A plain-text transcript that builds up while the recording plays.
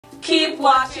Keep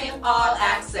watching All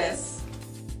Access.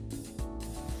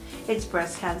 It's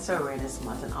Breast Cancer Awareness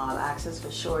Month, and All Access for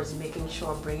sure is making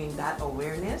sure bringing that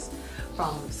awareness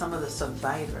from some of the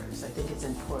survivors. I think it's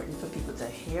important for people to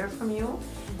hear from you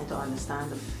and to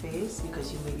understand the face,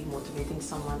 because you may be motivating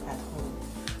someone at home.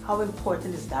 How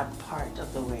important is that part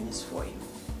of the awareness for you?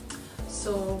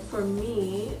 So for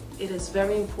me, it is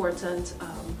very important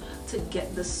to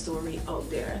get the story out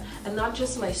there, and not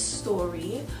just my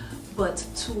story, but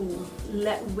to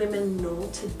let women know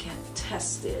to get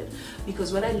tested.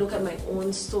 Because when I look at my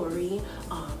own story,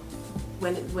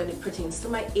 when it pertains to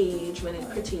my age, when it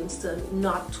pertains to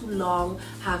not too long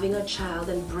having a child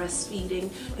and breastfeeding,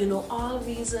 you know, all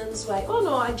reasons why, oh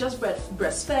no, I just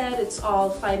breastfed, it's all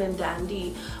fine and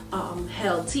dandy,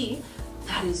 healthy.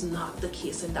 That is not the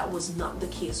case, and that was not the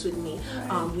case with me.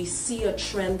 Right. We see a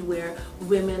trend where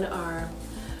women are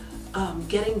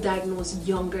getting diagnosed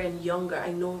younger and younger.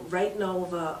 I know right now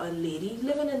of a lady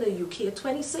living in the UK,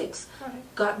 26,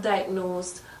 right, got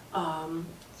diagnosed, and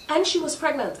she was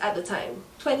pregnant at the time.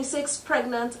 26,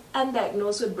 pregnant, and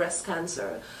diagnosed with breast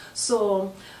cancer.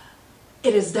 So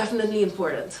it is definitely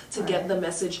important to get the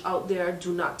message out there.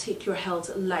 Do not take your health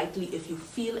lightly. If you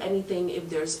feel anything, if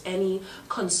there's any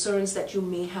concerns that you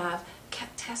may have,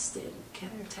 get tested,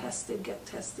 get tested, get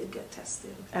tested, get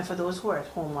tested. And for those who are at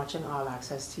home watching All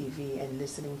Access TV and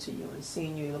listening to you and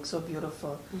seeing you look so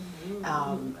beautiful,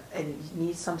 and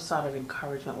need some sort of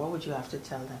encouragement, what would you have to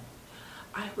tell them?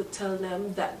 I would tell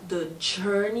them that the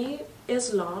journey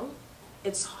is long,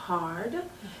 it's hard,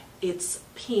 it's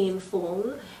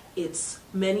painful, it's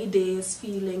many days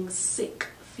feeling sick,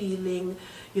 feeling,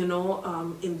 you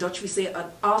know, in Dutch we say an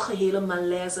algehele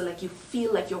malaise, like you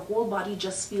feel like your whole body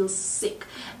just feels sick.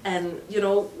 And you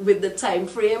know, with the time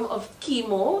frame of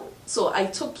chemo, so I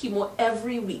took chemo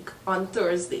every week on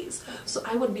Thursdays. So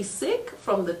I would be sick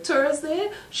from the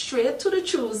Thursday straight to the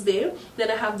Tuesday. Then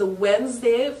I have the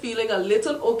Wednesday feeling a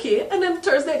little okay. And then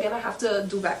Thursday again, I have to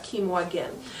do back chemo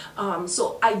again.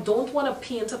 So I don't want to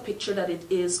paint a picture that it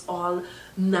is all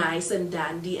nice and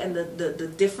dandy. And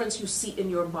the difference you see in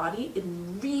your body, it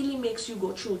really makes you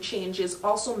go through changes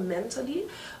also mentally.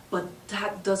 But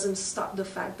that doesn't stop the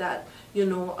fact that, you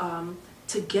know,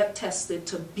 to get tested,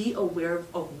 to be aware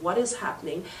of what is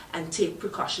happening and take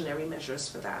precautionary measures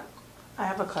for that. I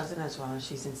have a cousin as well, and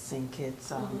she's in St.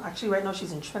 Kitts. Actually, right now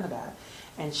she's in Trinidad,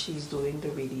 and she's doing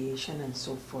the radiation and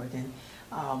so forth. And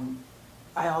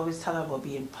I always tell her about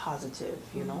being positive,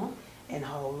 you know, and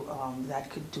how that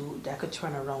could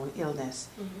turn around illness,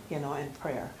 you know, and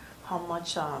prayer. How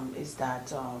much is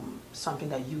that something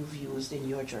that you've used in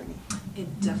your journey?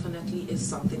 It definitely is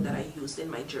something that I used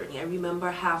in my journey. I remember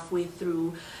halfway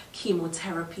through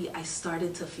chemotherapy, I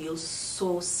started to feel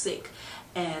so sick.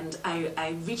 And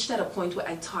I reached at a point where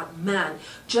I thought, man,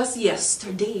 just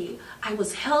yesterday I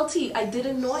was healthy. I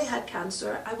didn't know I had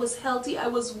cancer. I was healthy. I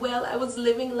was well. I was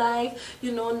living life,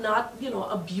 you know, not, you know,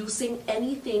 abusing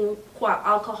anything,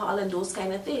 alcohol and those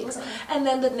kind of things. And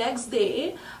then the next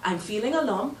day I'm feeling a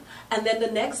lump. And then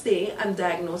the next day I'm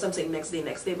diagnosed. I'm saying next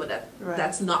day, but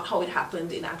that's not how it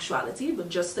happened in actuality, but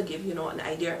just to give, you know, an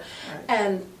idea.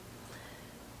 And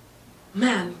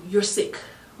man, you're sick.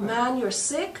 Man, you're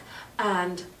sick.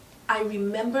 And I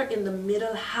remember in the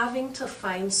middle having to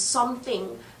find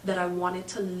something that I wanted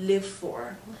to live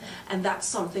for. And that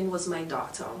something was my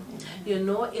daughter. You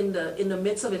know, in the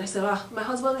midst of it, I said, oh, my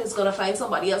husband is going to find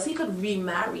somebody else. He could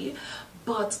remarry.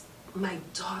 But my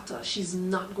daughter, she's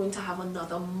not going to have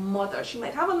another mother. She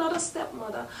might have another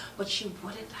stepmother, but she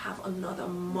wouldn't have another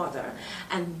mother.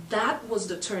 And that was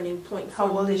the turning point for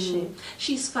me. How old is she?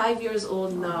 She's 5 years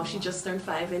old now. She just turned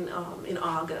 5 in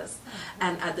August.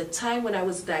 And at the time when I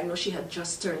was diagnosed, she had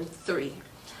just turned 3.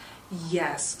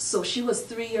 Yes, so she was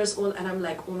 3 years old, and I'm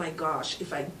like, oh my gosh,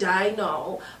 if I die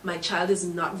now, my child is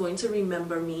not going to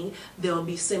remember me. There'll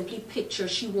be simply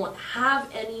pictures. She won't have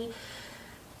any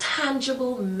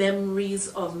tangible memories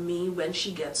of me when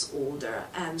she gets older.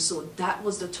 And so that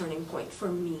was the turning point for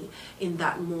me in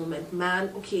that moment.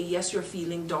 Man, okay, yes, you're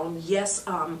feeling down. Yes,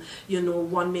 you know,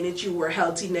 1 minute you were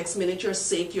healthy, next minute you're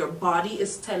sick. Your body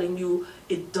is telling you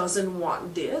it doesn't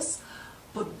want this.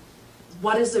 But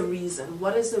what is the reason?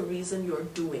 What is the reason you're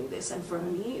doing this? And for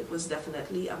me, it was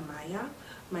definitely Amaya,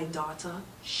 my daughter.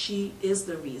 She is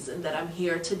the reason that I'm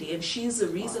here today. And she's the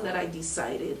reason that I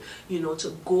decided, you know,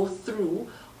 to go through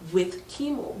with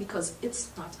chemo, because it's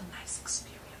not a nice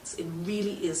experience. It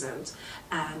really isn't.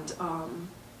 And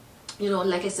you know,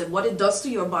 like I said, what it does to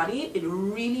your body, it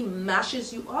really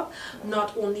mashes you up,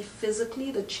 not only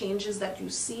physically, the changes that you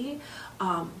see,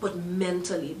 but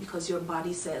mentally, because your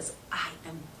body says, I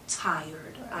am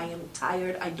tired. I am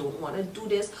tired. I don't want to do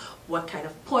this. What kind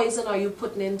of poison are you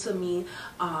putting into me?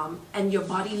 And your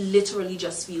body literally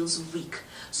just feels weak.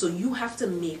 So you have to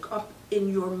make up in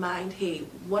your mind, hey,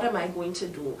 what am I going to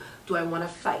do? Do I want to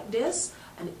fight this?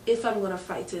 And if I'm going to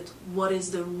fight it, what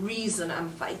is the reason I'm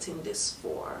fighting this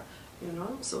for? You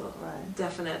know, so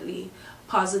definitely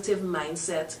positive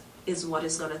mindset is what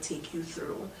is going to take you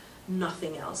through,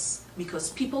 nothing else. Because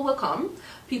people will come,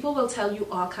 people will tell you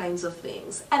all kinds of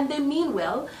things, and they mean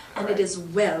well, and it is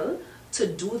well to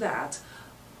do that.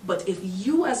 But if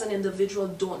you as an individual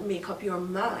don't make up your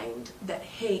mind that,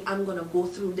 hey, I'm going to go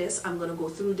through this, I'm going to go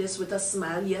through this with a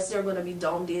smile. Yes, there are going to be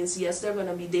down days. Yes, there are going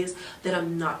to be days that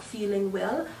I'm not feeling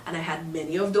well. And I had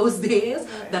many of those days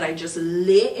that I just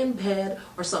lay in bed,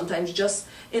 or sometimes just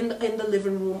in the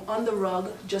living room on the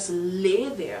rug, just lay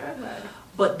there.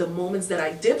 But the moments that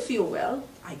I did feel well,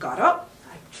 I got up.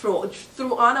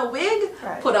 Threw on a wig,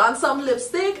 put on some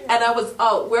lipstick, and I was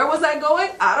out. Where was I going?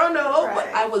 I don't know, but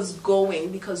I was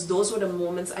going, because those were the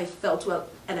moments I felt well,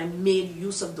 and I made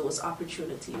use of those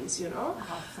opportunities, you know?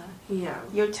 Awesome. Yeah.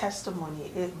 Your testimony,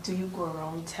 do you go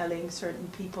around telling certain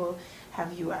people?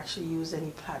 Have you actually used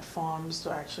any platforms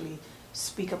to actually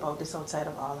speak about this outside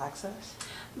of All Access?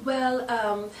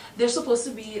 Well, there's supposed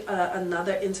to be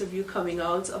another interview coming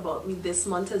out about me this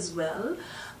month as well.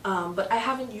 But I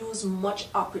haven't used much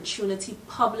opportunity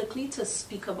publicly to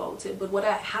speak about it. But what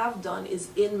I have done is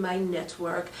in my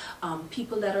network,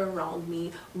 people that are around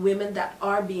me, women that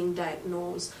are being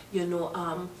diagnosed, you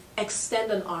know,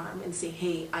 extend an arm and say,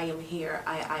 hey, I am here.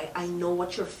 I know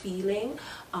what you're feeling.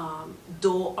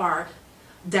 Though our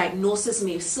diagnosis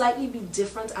may slightly be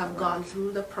different, I've gone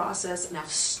through the process and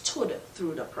I've stood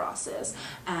through the process.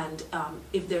 And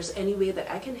if there's any way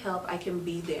that I can help, I can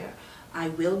be there. I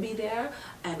will be there.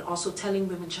 And also telling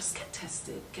women, just get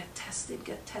tested, get tested,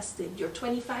 get tested. You're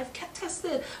 25, get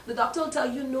tested. The doctor will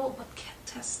tell you no, but get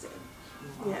tested.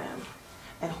 Yeah.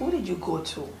 And who did you go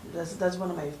to? That's one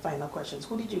of my final questions.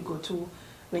 Who did you go to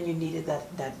when you needed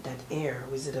that air?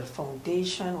 Was it a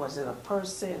foundation? Was it a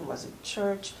person? Was it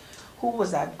church? Who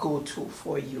was that go-to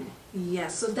for you? Yeah,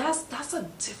 so that's a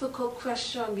difficult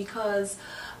question, because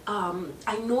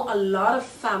I know a lot of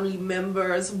family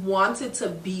members wanted to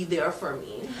be there for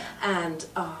me. And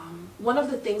one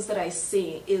of the things that I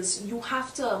say is, you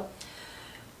have to,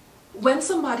 when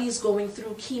somebody is going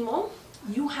through chemo,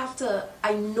 you have to,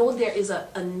 I know there is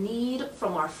a need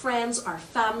from our friends, our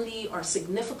family, our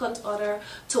significant other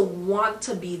to want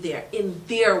to be there in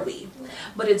their way.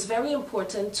 But it's very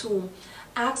important to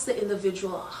ask the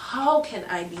individual, how can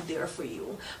I be there for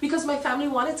you? Because my family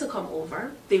wanted to come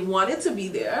over. They wanted to be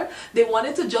there. They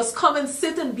wanted to just come and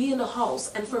sit and be in the house.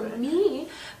 And for me,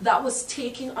 that was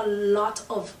taking a lot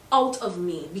out of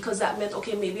me, because that meant,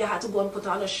 okay, maybe I had to go and put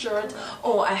on a shirt,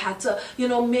 or I had to, you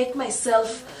know, make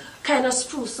myself kind of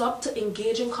spruce up to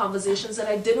engage in conversations that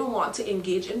I didn't want to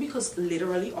engage in, because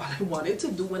literally all I wanted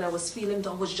to do when I was feeling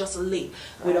down was just lay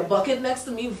with a bucket next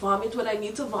to me, vomit when I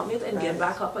need to vomit, and get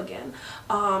back up again.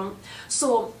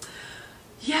 So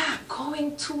yeah,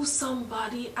 going to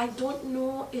somebody, I don't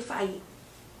know if I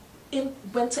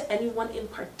went to anyone in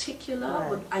particular,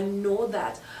 but I know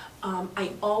that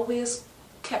I always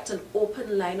kept an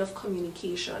open line of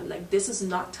communication. Like, this is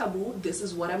not taboo, this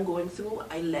is what I'm going through.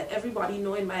 I let everybody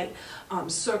know in my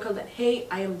circle that, hey,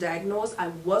 I am diagnosed, I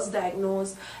was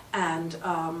diagnosed, and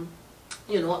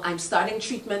you know, I'm starting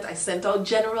treatment. I sent out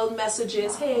general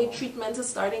messages, hey, treatment is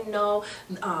starting now,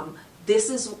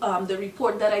 this is the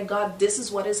report that I got, this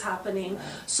is what is happening.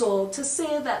 So to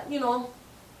say that, you know,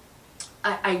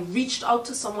 I reached out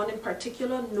to someone in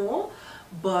particular, no,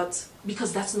 but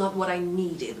because that's not what I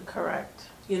needed. Correct.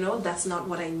 You know, that's not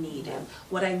what I needed.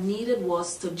 What I needed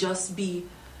was to just be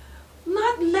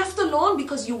not left alone,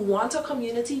 because you want a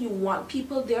community, you want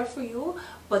people there for you,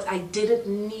 but I didn't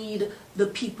need the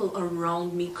people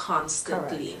around me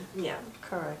constantly. Correct. Yeah.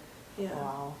 Correct. Yeah.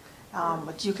 Wow.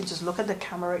 But you can just look at the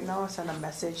camera right now and send a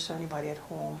message to anybody at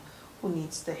home who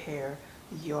needs to hear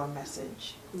your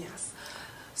message. Yes.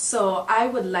 So I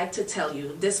would like to tell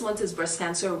you, this month is Breast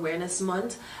Cancer Awareness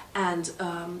Month, and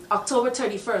October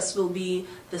 31st will be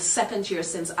the 2nd year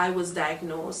since I was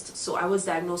diagnosed. So I was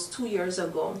diagnosed 2 years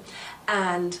ago.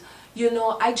 And you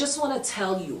know, I just want to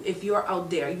tell you, if you're out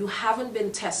there, you haven't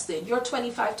been tested, you're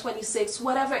 25, 26,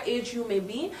 whatever age you may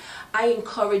be, I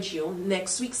encourage you,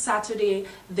 next week Saturday,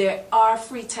 there are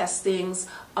free testings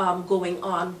going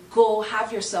on. Go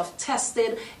have yourself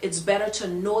tested. It's better to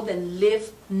know than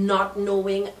live not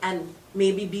knowing and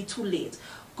maybe be too late.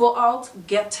 Go out,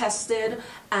 get tested,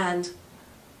 and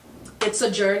it's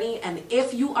a journey. And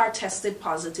if you are tested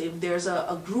positive, there's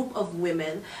a group of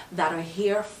women that are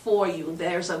here for you.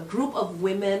 There's a group of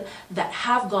women that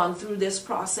have gone through this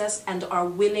process and are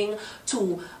willing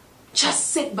to just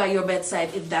sit by your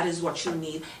bedside if that is what you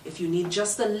need. If you need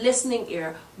just a listening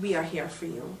ear, we are here for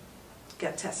you.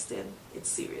 Get tested. It's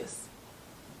serious.